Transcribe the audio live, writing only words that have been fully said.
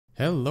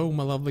Hello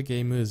my lovely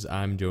gamers,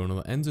 I'm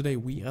Jonal, and today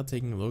we are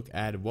taking a look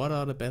at what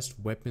are the best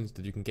weapons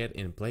that you can get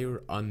in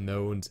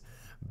Playerunknown's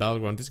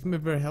Battleground. This can be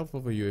very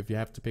helpful for you if you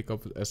have to pick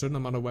up a certain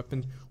amount of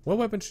weapons. What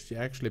weapon should you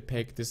actually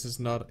pick? This is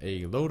not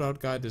a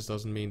loadout guide. This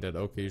doesn't mean that,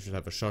 okay, you should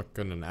have a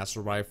shotgun, an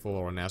assault rifle,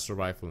 or an assault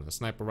rifle and a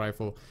sniper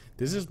rifle.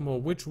 This is more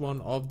which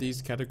one of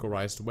these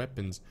categorized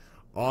weapons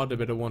are the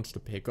better ones to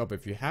pick up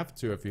if you have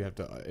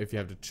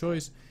the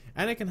choice,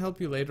 and it can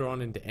help you later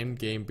on in the end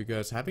game,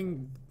 because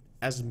having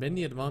as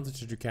many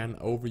advantages as you can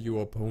over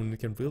your opponent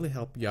can really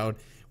help you out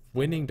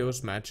winning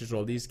those matches,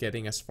 or at least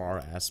getting as far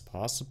as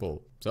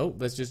possible. So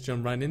let's just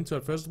jump right into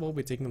it. First of all,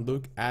 we're taking a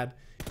look at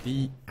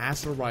the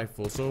assault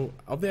rifle. So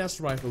of the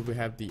assault rifle, we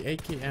have the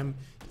AKM,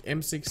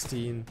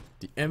 M16,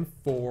 the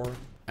M4,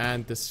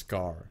 and the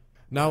SCAR.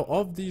 Now,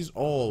 of these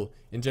all,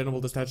 in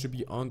general, the stats should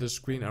be on the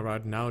screen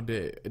right now.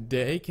 The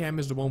AKM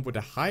is the one with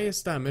the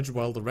highest damage,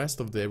 while the rest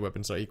of the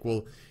weapons are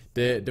equal.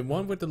 The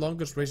one with the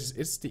longest range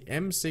is the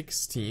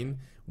M16,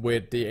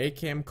 with the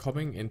AKM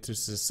coming into the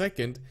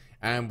second,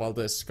 and while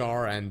the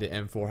SCAR and the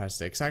M4 has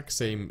the exact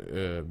same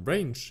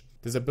range.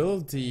 The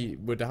stability,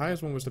 with the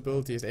highest one with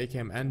stability, is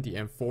AKM and the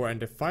M4,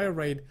 and the fire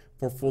rate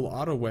for full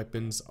auto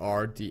weapons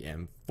are the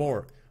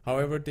M4.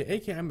 However, the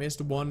AKM is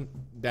the one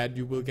that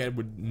you will get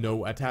with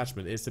no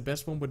attachment. It's the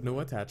best one with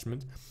no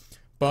attachment,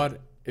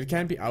 but it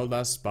can be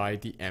outlasted by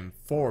the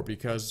M4,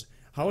 because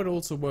how it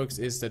also works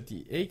is that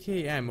the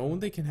AKM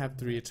only can have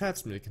 3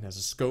 attachments. It can have a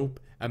scope,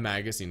 a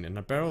magazine, and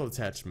a barrel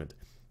attachment,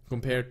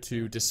 compared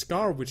to the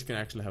SCAR, which can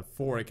actually have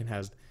 4. It can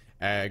have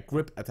a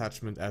grip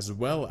attachment as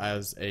well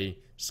as a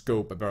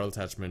scope, a barrel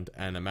attachment,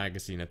 and a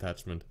magazine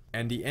attachment.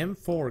 And the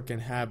M4 can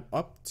have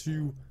up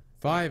to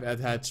 5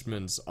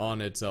 attachments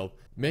on itself,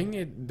 making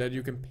it that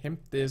you can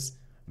pimp this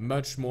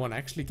much more and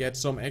actually get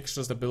some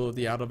extra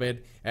stability out of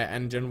it,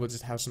 and in general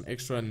just have some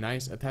extra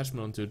nice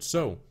attachment onto it.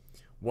 So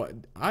what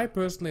I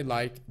personally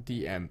like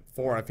the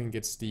M4. I think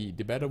it's the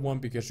better one,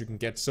 because you can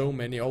get so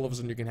many. All of a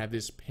sudden you can have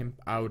this pimp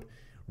out,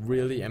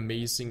 really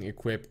amazing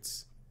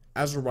equipped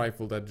assault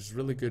rifle that is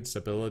really good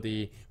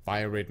stability,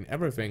 fire rate, and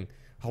everything.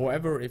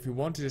 However, if you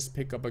want to just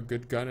pick up a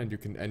good gun and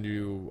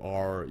you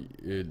are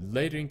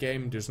later in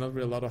game, there's not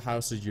really a lot of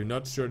houses, you're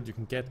not sure you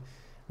can get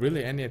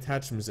really any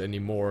attachments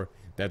anymore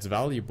that's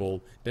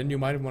valuable, then you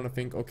might want to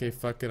think, okay,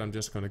 fuck it, I'm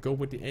just gonna go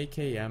with the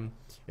AKM.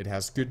 It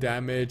has good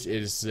damage,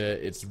 it's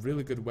a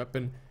really good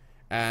weapon,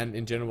 and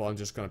in general I'm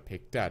just gonna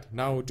pick that.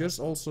 Now, just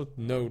also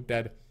note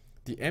that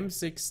the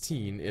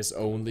M16 is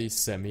only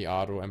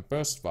semi-auto and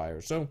burst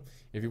fire. So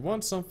if you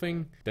want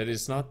something that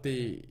is not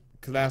the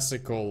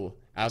classical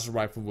assault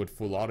rifle with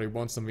full auto, you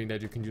want something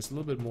that you can use a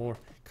little bit more,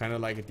 kind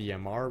of like a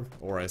DMR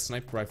or a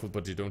sniper rifle,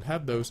 but you don't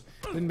have those,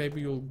 then maybe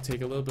you'll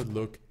take a little bit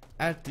look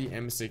at the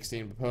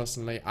M16. But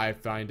personally, I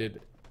find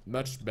it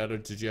much better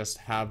to just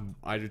have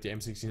either the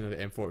M16 or the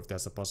M4 if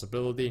that's a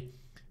possibility.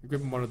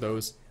 Equipping one of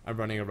those and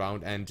running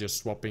around and just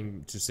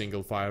swapping to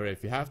single fire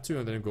if you have to,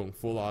 and then going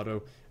full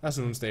auto as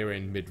soon as they are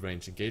in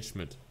mid-range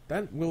engagement.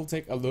 Then we'll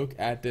take a look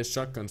at the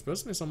shotguns.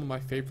 Personally, some of my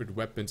favorite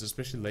weapons,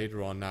 especially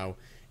later on now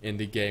in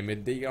the game,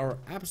 and they are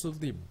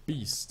absolutely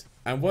beast.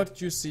 And what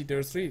you see,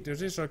 there's three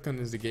shotguns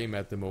in the game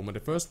at the moment.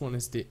 The first one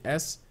is the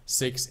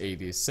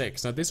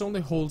S686. Now this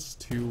only holds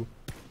 2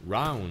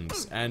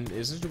 rounds, and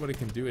essentially what it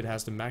can do, it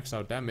has the max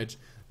out damage,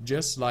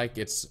 just like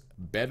its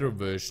better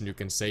version, you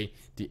can say,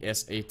 the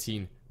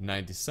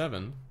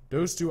S1897.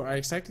 Those two are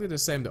exactly the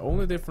same. The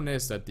only difference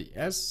is that the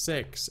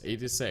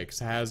S686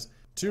 has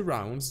 2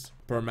 rounds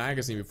per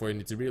magazine before you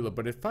need to reload,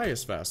 but it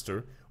fires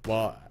faster,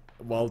 while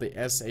the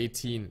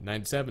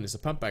S1897 is a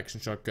pump action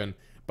shotgun,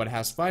 but it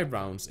has 5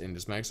 rounds in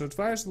this mag, so it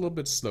fires a little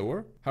bit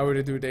slower. However,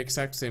 they do the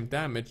exact same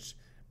damage,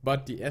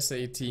 but the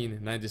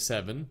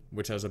S1897,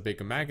 which has a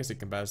bigger magazine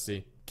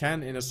capacity,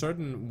 can in a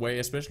certain way,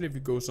 especially if you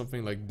go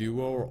something like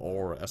duo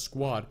or a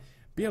squad,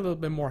 be a little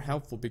bit more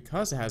helpful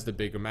because it has the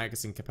bigger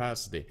magazine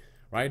capacity,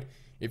 right?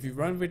 If you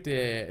run with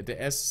the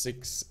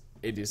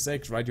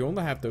S686, right, you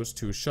only have those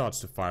 2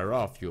 shots to fire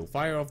off. You'll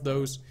fire off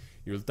those,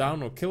 you'll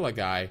down or kill a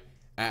guy,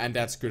 and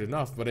that's good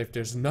enough. But if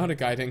there's another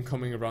guy then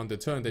coming around the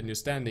turn, then you're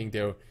standing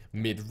there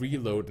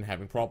mid-reload and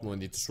having problem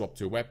and need to swap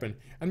to a weapon,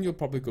 and you'll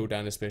probably go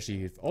down,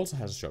 especially if it also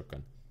has a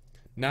shotgun.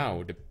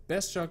 Now, the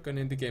best shotgun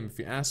in the game, if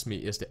you ask me,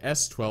 is the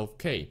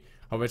S12K.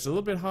 However, it's a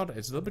little bit hard,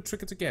 it's a little bit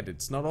tricky to get.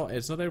 It's not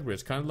everywhere.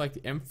 It's kind of like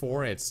the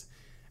M4. It's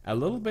a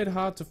little bit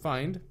hard to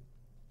find.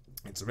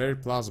 It's very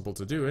plausible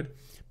to do it,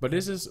 but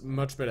this is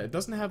much better. It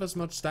doesn't have as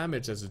much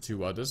damage as the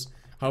 2 others.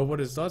 However,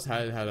 what it does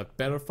have, it had a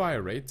better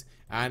fire rate,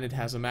 and it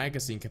has a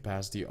magazine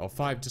capacity of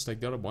 5, just like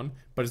the other one,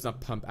 but it's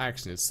not pump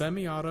action. It's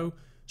semi-auto,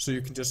 so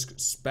you can just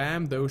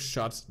spam those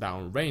shots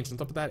down range. On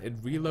top of that,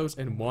 it reloads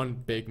in one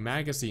big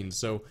magazine,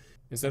 so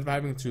instead of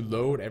having to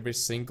load every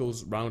single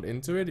round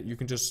into it, you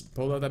can just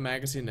pull out the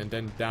magazine and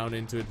then down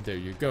into it, and there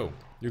you go.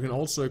 You can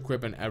also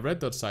equip a red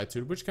dot sight to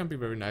it, which can be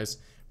very nice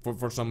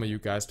for some of you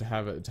guys to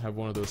have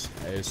one of those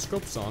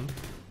scopes on.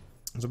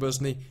 So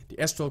personally, the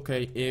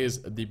S12K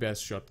is the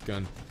best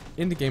shotgun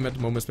in the game at the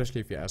moment,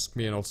 especially if you ask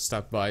me, and also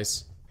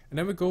stat-wise. And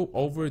then we go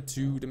over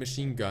to the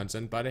machine guns,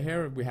 and by the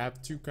here we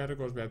have two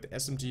categories. We have the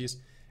SMGs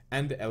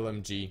and the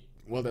LMG.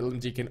 Well, the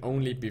LMG can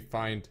only be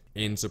found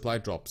in supply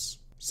drops.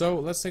 So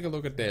let's take a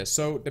look at this.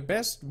 So the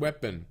best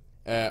weapon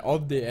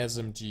of the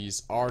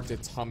SMGs are the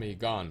Tommy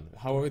gun.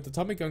 However, the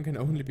Tommy gun can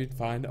only be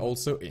found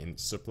also in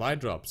supply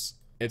drops.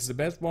 It's the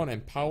best one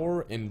in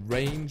power, in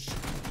range,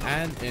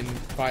 and in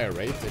fire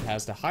rate. It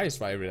has the highest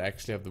fire rate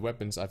actually of the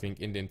weapons, I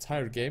think, in the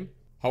entire game.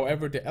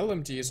 However, the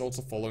LMG is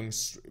also following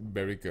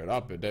very good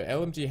up. The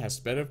LMG has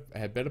better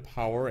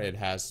power, it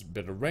has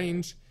better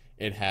range,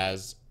 it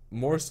has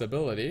more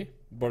stability,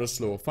 but a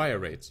slower fire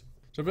rate.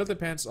 So it really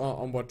depends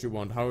on what you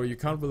want. However, you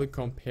can't really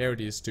compare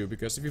these two,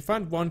 because if you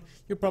find one,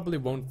 you probably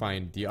won't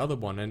find the other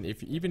one. And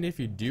even if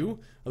you do,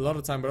 a lot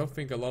of time, I don't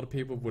think a lot of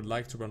people would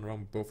like to run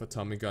around with both a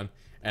Tommy gun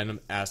and an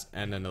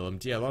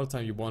LMG. A lot of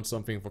time you want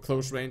something for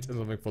close range and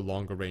something for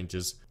longer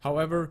ranges.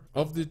 However,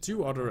 of the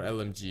two other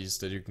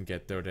LMGs that you can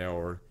get there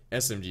are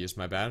SMGs,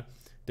 my bad.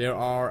 There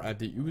are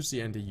the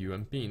Uzi and the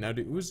UMP. Now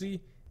the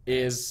Uzi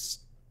is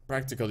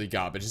practically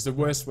garbage. It's the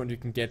worst one you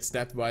can get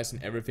stat-wise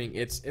and everything.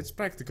 It's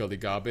practically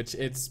garbage.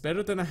 It's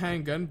better than a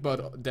handgun,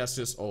 but that's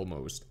just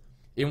almost.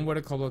 Even with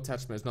a couple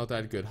attachment, it's not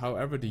that good.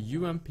 However, the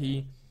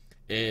UMP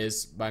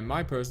is, by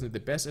my personally, the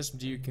best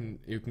SMG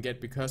you can get,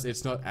 because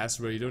it's not as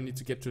rare. You don't need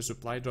to get to a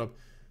supply drop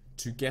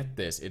to get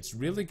this. It's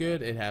really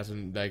good. It has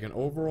an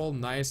overall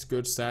nice,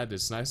 good stat.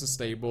 It's nice and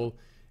stable.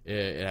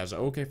 It has an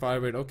okay fire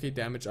rate, okay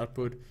damage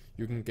output.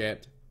 You can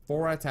get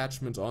 4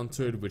 attachments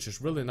onto it, which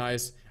is really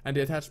nice, and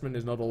the attachment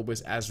is not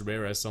always as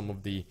rare as some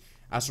of the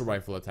assault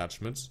rifle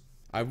attachments.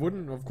 I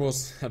wouldn't, of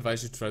course,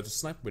 advise you to try to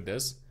snipe with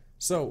this.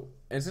 So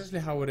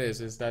essentially how it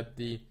is that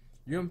the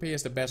UMP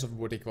is the best of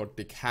what they call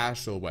the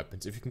casual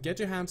weapons. If you can get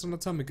your hands on a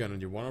Tommy gun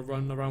and you want to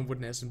run around with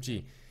an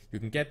SMG, you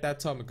can get that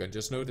Tommy gun.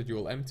 Just know that you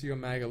will empty your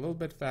mag a little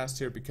bit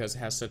faster because it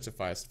has such a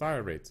fast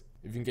fire rate.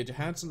 If you can get your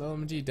hands on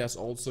LMG, that's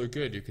also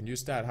good. You can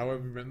use that. However,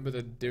 remember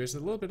that there is a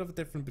little bit of a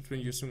difference between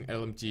using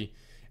LMG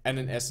and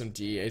an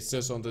SMG. It's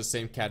just on the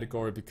same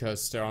category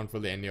because there aren't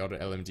really any other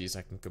LMGs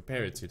I can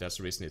compare it to. That's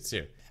the reason it's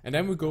here. And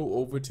then we go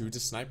over to the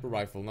sniper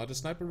rifle. Now the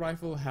sniper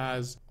rifle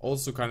has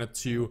also kind of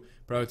two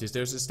priorities.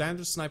 There's a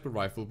standard sniper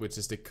rifle, which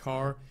is the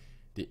CAR,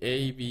 the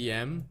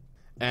AVM,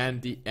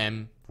 and the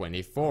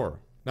M24.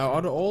 Now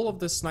out of all of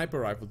the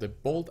sniper rifle, the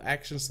bolt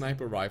action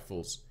sniper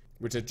rifles,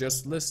 which are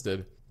just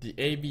listed, the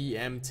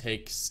AVM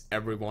takes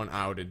everyone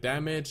out in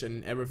damage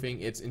and everything.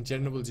 It's in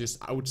general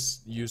just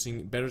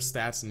using better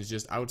stats and it's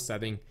just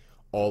outstatting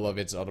all of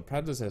its other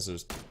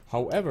predecessors.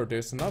 However,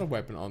 there's another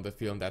weapon on the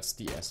field, and that's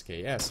the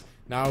SKS.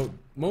 Now,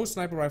 most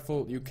sniper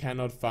rifle you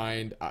cannot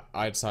find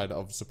outside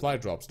of supply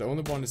drops. The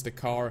only one is the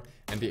CAR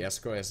and the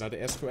SKS. Now, the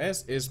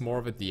SKS is more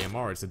of a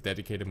DMR. It's a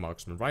dedicated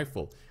marksman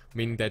rifle,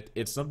 meaning that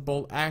it's not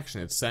bolt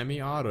action. It's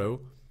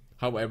semi-auto.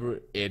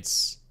 However,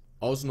 it's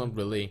also not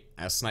really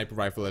a sniper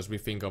rifle as we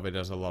think of it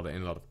as in a lot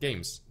of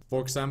games.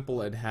 For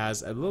example, it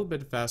has a little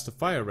bit faster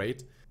fire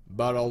rate,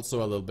 but also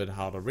a little bit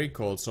harder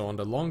recoil. So on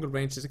the longer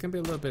ranges, it can be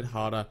a little bit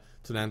harder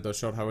to land those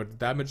shots. However, the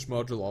damage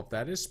module of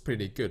that is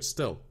pretty good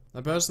still. Now,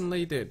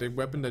 personally, the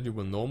weapon that you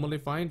will normally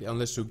find,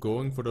 unless you're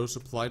going for those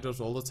supply drops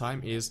all the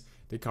time, is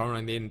the Kar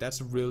 98, and that's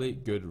a really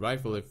good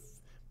rifle.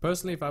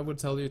 Personally, if I would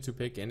tell you to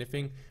pick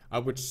anything, I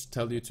would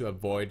tell you to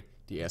avoid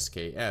the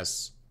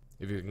SKS.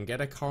 If you can get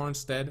a car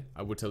instead,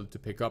 I would tell you to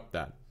pick up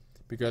that.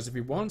 Because if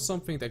you want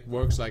something that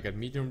works like at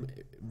medium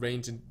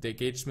range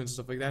engagements and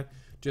stuff like that,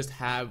 just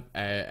have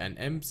an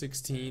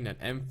M16,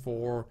 an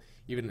M4,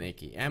 even an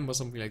AKM or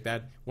something like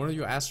that, one of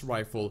your assault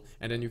rifle,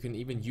 and then you can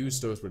even use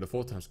those with a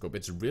 4x scope.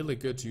 It's really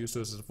good to use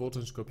those as a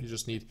 4x scope. You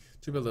just need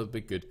to be a little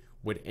bit good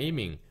with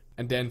aiming.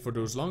 And then for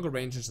those longer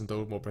ranges and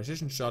those more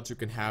precision shots, you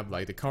can have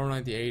like the Kar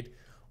 98,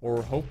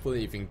 or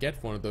hopefully if you can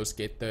get one of those,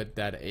 get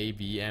that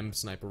AVM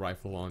sniper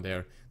rifle on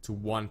there to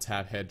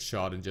one-tap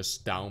headshot and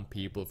just down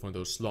people from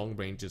those long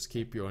ranges,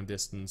 keep you on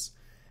distance,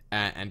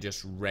 and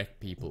just wreck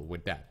people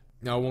with that.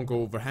 Now I won't go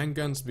over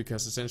handguns,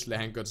 because essentially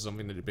handguns is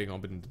something that you bring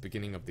up in the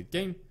beginning of the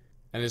game,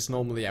 and it's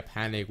normally a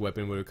panic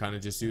weapon where you kind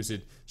of just use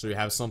it so you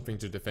have something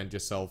to defend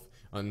yourself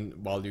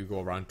while you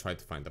go around trying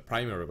to find the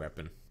primary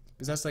weapon.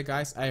 Besides that,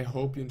 guys, I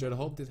hope you enjoyed. I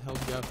hope this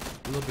helped you out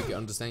a little bit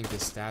understanding the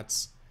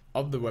stats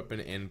of the weapon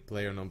in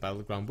Playerunknown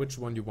Battleground, which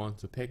one you want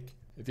to pick.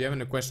 If you have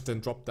any questions, then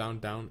drop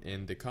down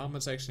in the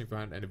comment section. If you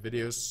have any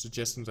videos,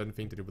 suggestions,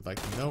 anything that you would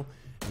like to know,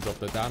 and drop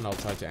that down. I'll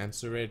try to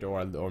answer it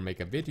or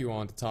make a video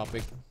on the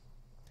topic.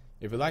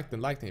 If you like,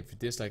 then like, and if you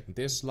dislike, then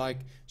dislike.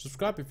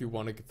 Subscribe if you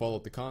want to follow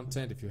the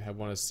content. If you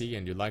want to see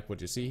and you like what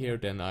you see here,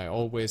 then I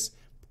always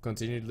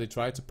continually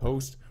try to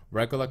post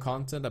regular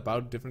content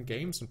about different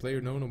games, and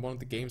Playerunknown is one of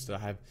the games that I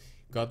have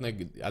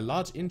gotten a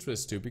large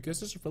interest to,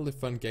 because it's a really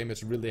fun game.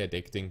 It's really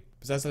addicting.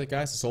 Besides that,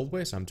 guys, as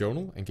always, I'm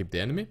Jonal, and keep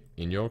the enemy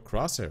in your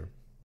crosshair.